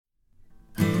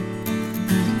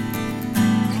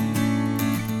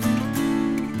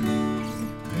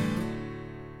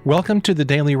Welcome to the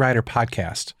Daily Writer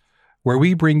Podcast, where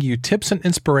we bring you tips and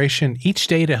inspiration each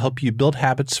day to help you build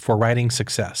habits for writing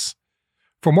success.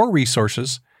 For more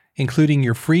resources, including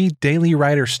your free Daily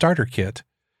Writer Starter Kit,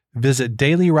 visit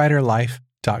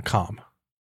dailywriterlife.com.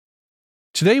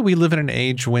 Today, we live in an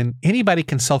age when anybody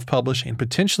can self-publish and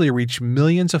potentially reach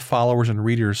millions of followers and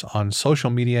readers on social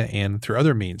media and through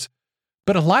other means.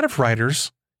 But a lot of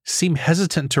writers seem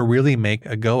hesitant to really make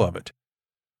a go of it.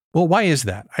 Well, why is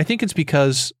that? I think it's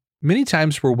because many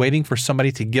times we're waiting for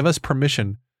somebody to give us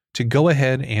permission to go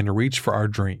ahead and reach for our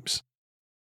dreams.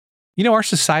 You know, our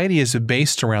society is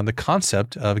based around the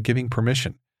concept of giving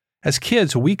permission. As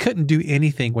kids, we couldn't do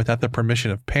anything without the permission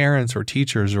of parents or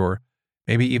teachers or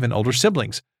maybe even older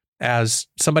siblings. As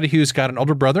somebody who's got an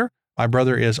older brother, my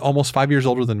brother is almost 5 years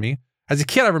older than me. As a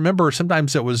kid, I remember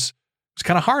sometimes it was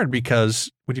kind of hard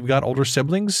because when you've got older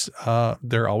siblings,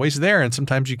 they're always there, and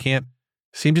sometimes you can't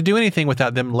seem to do anything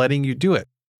without them letting you do it.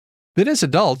 But as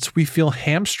adults, we feel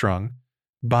hamstrung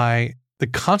by the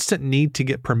constant need to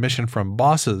get permission from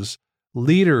bosses,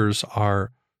 leaders,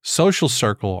 our social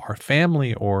circle, our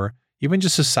family, or even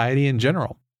just society in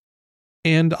general.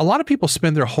 And a lot of people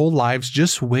spend their whole lives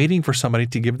just waiting for somebody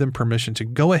to give them permission to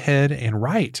go ahead and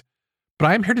write. But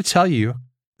I'm here to tell you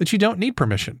that you don't need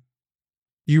permission.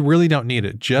 You really don't need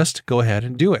it. Just go ahead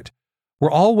and do it. We're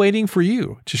all waiting for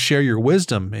you to share your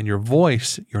wisdom and your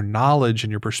voice, your knowledge and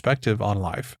your perspective on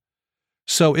life.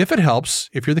 So if it helps,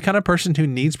 if you're the kind of person who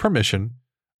needs permission,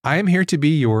 I am here to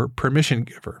be your permission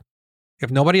giver. If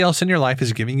nobody else in your life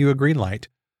is giving you a green light,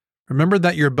 remember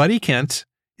that your buddy Kent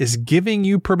is giving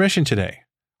you permission today.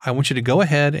 I want you to go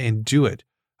ahead and do it.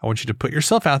 I want you to put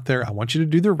yourself out there. I want you to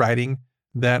do the writing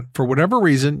that for whatever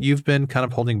reason you've been kind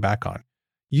of holding back on.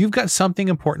 You've got something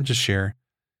important to share,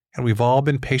 and we've all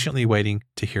been patiently waiting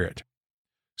to hear it.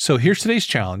 So here's today's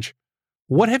challenge.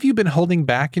 What have you been holding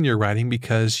back in your writing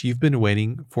because you've been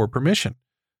waiting for permission?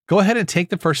 Go ahead and take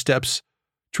the first steps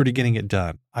toward getting it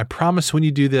done. I promise when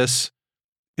you do this,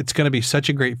 it's going to be such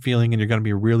a great feeling and you're going to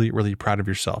be really, really proud of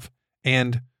yourself.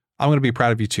 And I'm going to be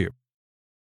proud of you too.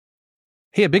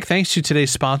 Hey, a big thanks to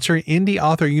today's sponsor, Indie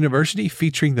Author University,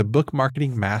 featuring the Book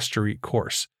Marketing Mastery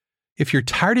course. If you're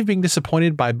tired of being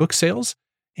disappointed by book sales,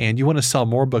 and you want to sell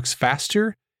more books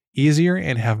faster, easier,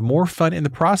 and have more fun in the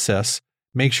process,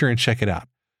 make sure and check it out.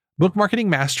 Book Marketing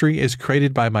Mastery is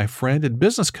created by my friend and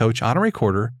business coach, Anna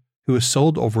Recorder, who has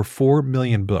sold over 4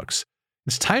 million books.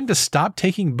 It's time to stop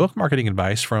taking book marketing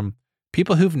advice from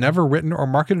people who've never written or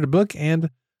marketed a book and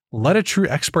let a true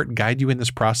expert guide you in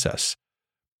this process.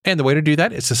 And the way to do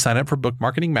that is to sign up for Book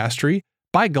Marketing Mastery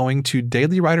by going to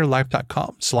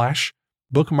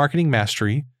dailywriterlife.com/book marketing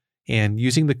mastery and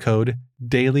using the code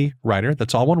DAILYWRITER,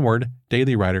 that's all one word,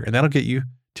 DAILYWRITER, and that'll get you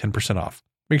 10% off.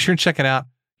 Make sure and check it out.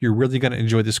 You're really going to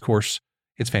enjoy this course.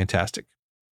 It's fantastic.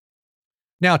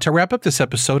 Now, to wrap up this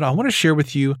episode, I want to share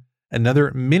with you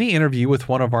another mini interview with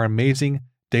one of our amazing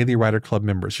Daily Writer Club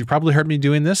members. You've probably heard me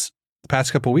doing this the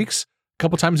past couple of weeks. A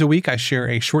couple times a week, I share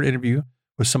a short interview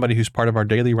with somebody who's part of our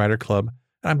Daily Writer Club.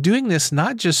 And I'm doing this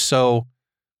not just to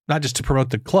promote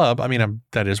the club. I mean,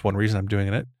 that is one reason I'm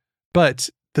doing it, but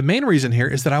the main reason here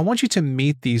is that I want you to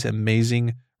meet these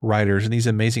amazing writers and these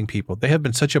amazing people. They have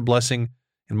been such a blessing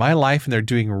in my life, and they're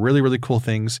doing really, really cool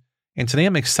things. And today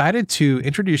I'm excited to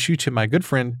introduce you to my good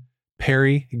friend,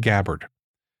 Perry Gabbard.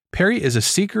 Perry is a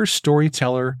seeker,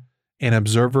 storyteller, and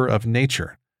observer of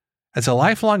nature. As a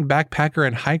lifelong backpacker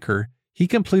and hiker, he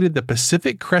completed the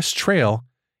Pacific Crest Trail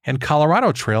and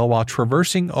Colorado Trail while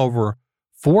traversing over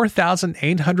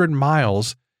 4,800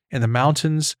 miles in the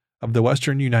mountains of the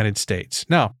Western United States.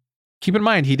 Now, keep in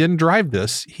mind, he didn't drive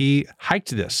this. He hiked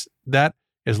this. That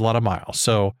is a lot of miles.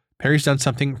 So Perry's done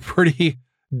something pretty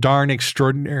darn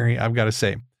extraordinary, I've got to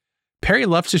say. Perry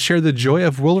loves to share the joy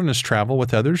of wilderness travel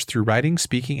with others through writing,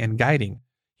 speaking, and guiding.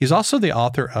 He's also the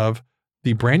author of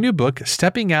the brand new book,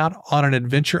 Stepping Out on an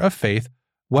Adventure of Faith,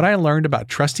 What I Learned About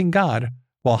Trusting God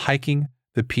While Hiking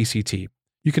the PCT.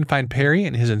 You can find Perry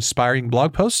in his inspiring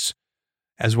blog posts,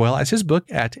 as well as his book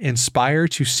at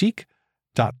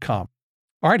inspiretoseek.com.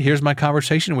 All right, here's my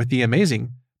conversation with the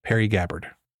amazing Perry Gabbard.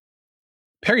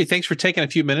 Perry, thanks for taking a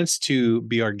few minutes to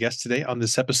be our guest today on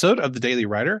this episode of The Daily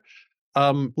Writer.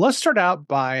 Let's start out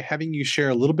by having you share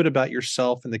a little bit about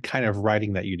yourself and the kind of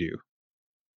writing that you do.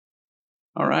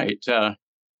 All right. I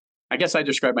guess I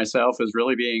describe myself as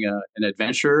really being an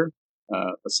adventurer,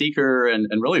 a seeker, and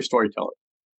really a storyteller.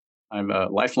 I'm a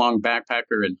lifelong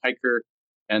backpacker and hiker.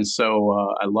 And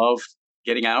so I love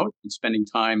getting out and spending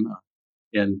time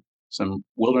in some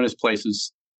wilderness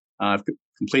places. I've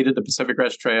completed the Pacific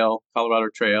Crest Trail, Colorado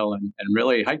Trail, and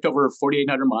really hiked over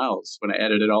 4,800 miles when I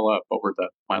added it all up over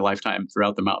my lifetime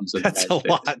throughout the mountains of the That's United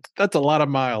a States. lot. That's a lot of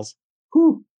miles.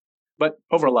 Whew. But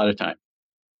over a lot of time.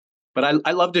 But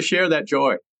I love to share that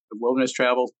joy of wilderness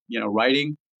travel,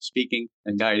 writing, speaking,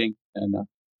 and guiding. And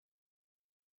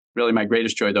really my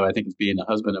greatest joy, though, I think, is being a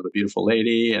husband of a beautiful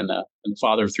lady and the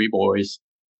father of 3 boys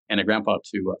and a grandpa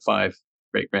to 5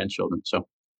 great-grandchildren. So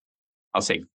I'll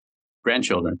say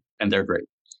grandchildren, and they're great.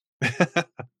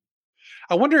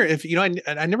 I wonder if,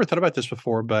 I never thought about this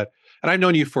before, and I've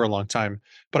known you for a long time,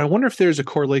 but I wonder if there's a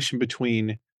correlation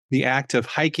between the act of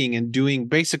hiking and doing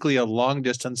basically a long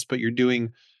distance, but you're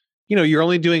doing, you're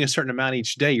only doing a certain amount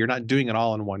each day. You're not doing it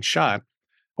all in one shot.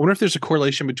 I wonder if there's a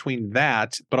correlation between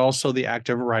that, but also the act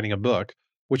of writing a book,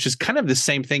 which is kind of the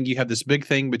same thing. You have this big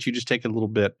thing, but you just take it a little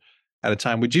bit at a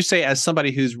time. Would you say, as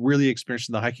somebody who's really experienced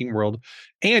in the hiking world,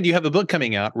 and you have a book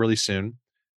coming out really soon,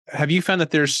 have you found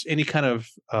that there's any kind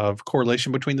of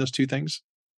correlation between those two things?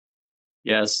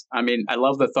 Yes. I mean, I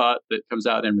love the thought that comes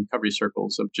out in recovery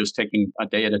circles of just taking a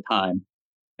day at a time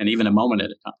and even a moment at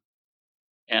a time.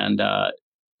 And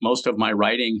most of my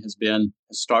writing has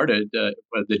started,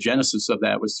 the genesis of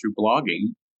that was through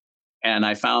blogging. And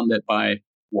I found that by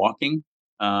walking,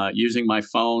 using my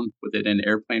phone with it in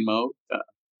airplane mode,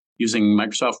 using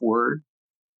Microsoft Word,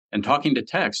 and talking to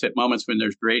text at moments when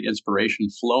there's great inspiration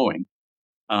flowing,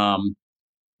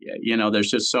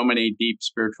 there's just so many deep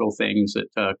spiritual things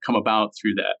that come about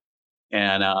through that.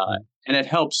 And it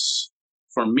helps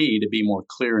for me to be more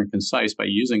clear and concise by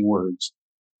using words,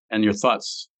 and your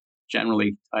thoughts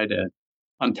generally try to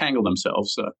untangle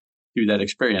themselves through that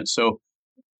experience. So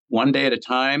one day at a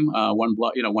time,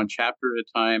 one chapter at a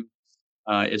time.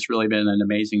 It's really been an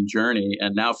amazing journey.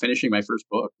 And now finishing my first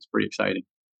book is pretty exciting.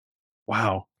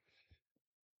 Wow.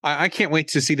 I can't wait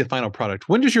to see the final product.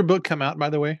 When does your book come out, by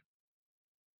the way?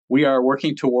 We are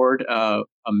working toward a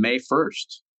May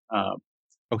 1st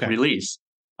release.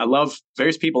 I love,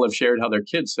 various people have shared how their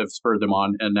kids have spurred them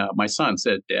on. And my son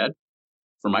said, "Dad,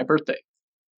 for my birthday,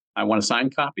 I want a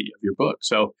signed copy of your book."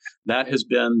 So that has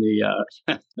been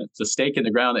the stake in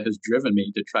the ground that has driven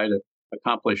me to try to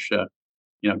accomplish,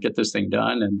 get this thing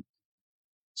done. And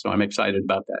so I'm excited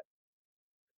about that.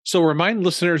 So remind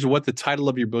listeners what the title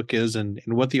of your book is and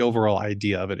what the overall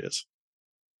idea of it is.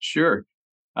 Sure.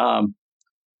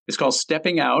 It's called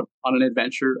Stepping Out on an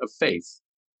Adventure of Faith.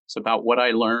 It's about what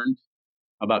I learned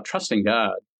about trusting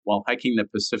God while hiking the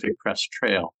Pacific Crest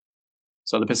Trail.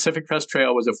 So the Pacific Crest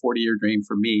Trail was a 40-year dream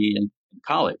for me in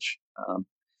college.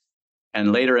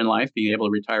 And later in life, being able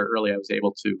to retire early, I was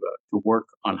able to work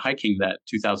on hiking that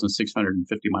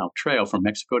 2,650-mile trail from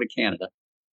Mexico to Canada.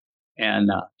 And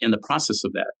in the process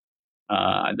of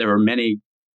that, there were many,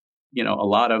 a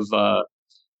lot of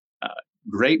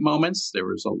great moments. There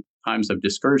was times of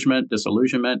discouragement,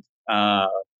 disillusionment,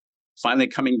 finally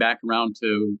coming back around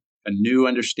to a new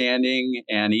understanding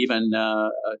and even, I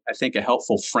think, a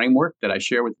helpful framework that I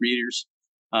share with readers.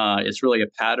 It's really a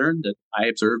pattern that I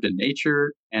observed in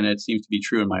nature, and it seems to be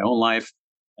true in my own life.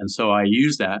 And so I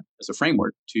use that as a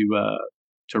framework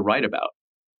to write about.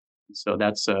 So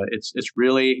that's it's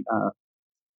really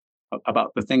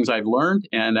about the things I've learned,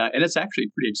 and it's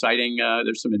actually pretty exciting.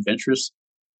 There's some adventurous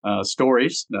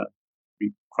stories,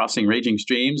 crossing raging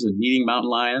streams and meeting mountain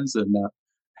lions and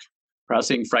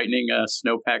crossing frightening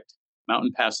snow-packed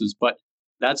mountain passes. But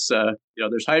that's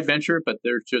there's high adventure, but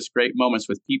there's just great moments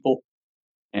with people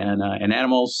and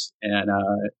animals, and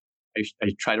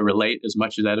I try to relate as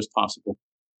much of that as possible.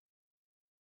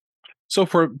 So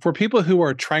for people who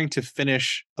are trying to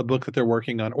finish a book that they're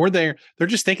working on, or they're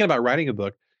just thinking about writing a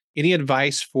book, any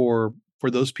advice for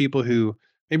those people who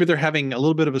maybe they're having a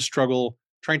little bit of a struggle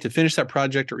trying to finish that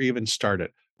project or even start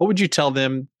it? What would you tell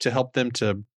them to help them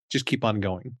to just keep on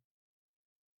going?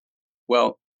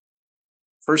 Well,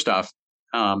 first off,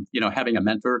 having a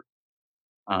mentor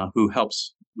who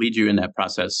helps lead you in that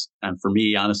process. And for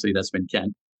me, honestly, that's been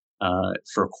Kent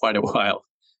for quite a while.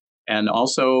 And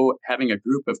also having a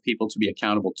group of people to be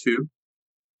accountable to.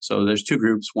 So there's 2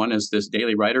 groups. One is this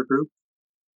Daily Writer group.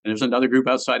 And there's another group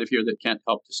outside of here that Kent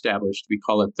helped establish. We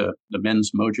call it the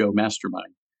Men's Mojo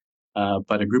Mastermind.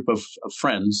 But a group of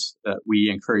friends that we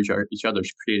encourage each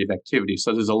other's creative activities.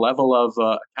 So there's a level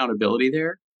of accountability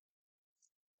there.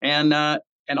 And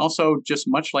also, just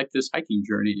much like this hiking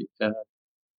journey,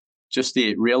 just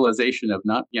the realization of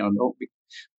not,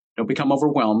 don't become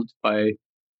overwhelmed by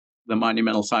the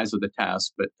monumental size of the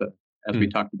task, but as we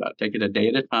talked about, take it a day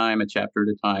at a time, a chapter at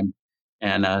a time.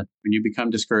 And when you become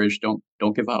discouraged,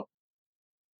 don't give up.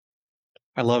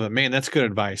 I love it, man. That's good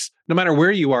advice. No matter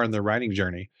where you are in the writing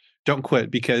journey, don't quit,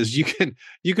 because you can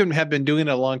have been doing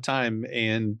it a long time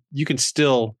and you can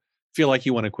still feel like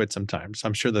you want to quit sometimes.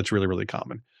 I'm sure that's really, really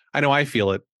common. I know I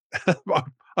feel it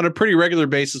on a pretty regular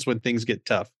basis when things get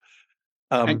tough.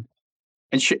 And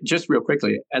just real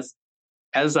quickly,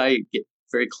 as I get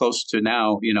very close to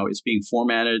now, it's being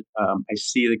formatted. I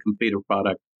see the completed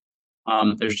product.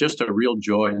 There's just a real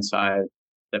joy inside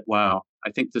that, wow,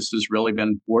 I think this has really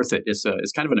been worth it. It's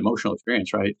kind of an emotional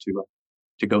experience, right?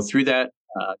 To go through that,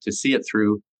 to see it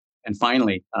through, and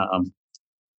finally,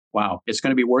 wow, it's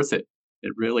going to be worth it.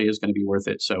 It really is going to be worth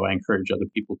it. So I encourage other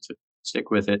people to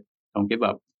stick with it. Don't give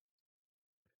up.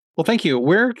 Well, thank you.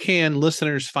 Where can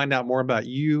listeners find out more about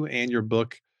you and your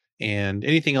book and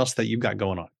anything else that you've got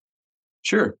going on?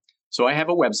 Sure. So I have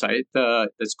a website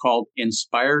that's called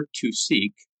Inspire to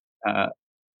Seek,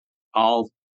 all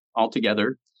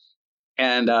together,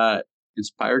 and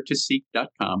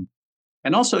inspiretoseek.com.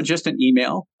 And also just an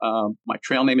email. My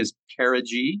trail name is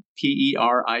Perigee,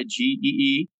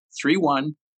 Perigee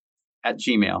 31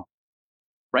 @gmail.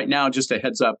 Right now, just a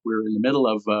heads up, we're in the middle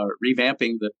of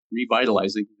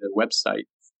revitalizing the website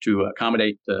to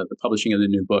accommodate the publishing of the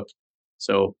new book.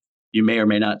 So you may or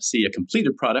may not see a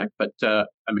completed product, but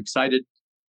I'm excited.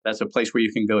 That's a place where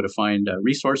you can go to find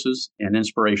resources and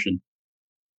inspiration.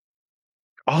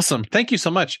 Awesome. Thank you so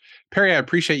much, Perry. I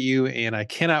appreciate you, and I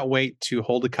cannot wait to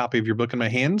hold a copy of your book in my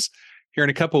hands here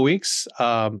in a couple of weeks.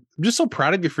 I'm just so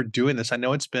proud of you for doing this. I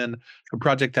know it's been a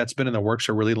project that's been in the works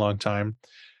a really long time,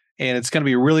 and it's going to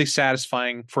be really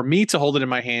satisfying for me to hold it in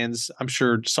my hands. I'm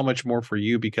sure so much more for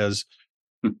you, because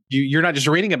you're not just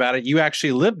reading about it, you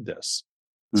actually lived this.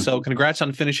 So congrats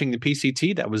on finishing the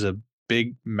PCT. That was a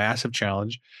big, massive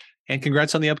challenge. And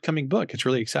congrats on the upcoming book. It's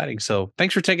really exciting. So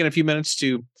thanks for taking a few minutes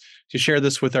to share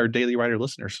this with our Daily Writer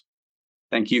listeners.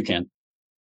 Thank you, Ken.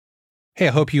 Hey,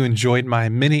 I hope you enjoyed my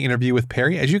mini interview with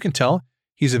Perry. As you can tell,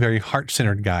 he's a very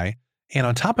heart-centered guy. And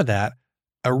on top of that,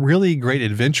 a really great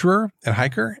adventurer and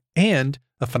hiker, and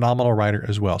a phenomenal writer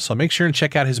as well. So make sure and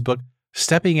check out his book,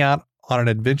 Stepping Out on an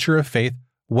Adventure of Faith: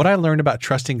 What I Learned About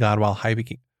Trusting God While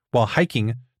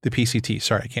Hiking the PCT.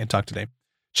 Sorry, I can't talk today.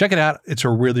 Check it out. It's a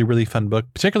really, really fun book,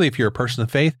 particularly if you're a person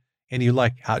of faith and you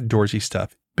like outdoorsy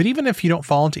stuff. But even if you don't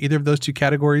fall into either of those two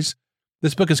categories,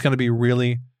 this book is going to be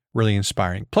really, really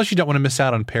inspiring. Plus, you don't want to miss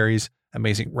out on Perry's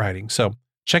amazing writing. So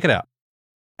check it out.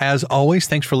 As always,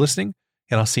 thanks for listening,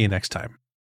 and I'll see you next time.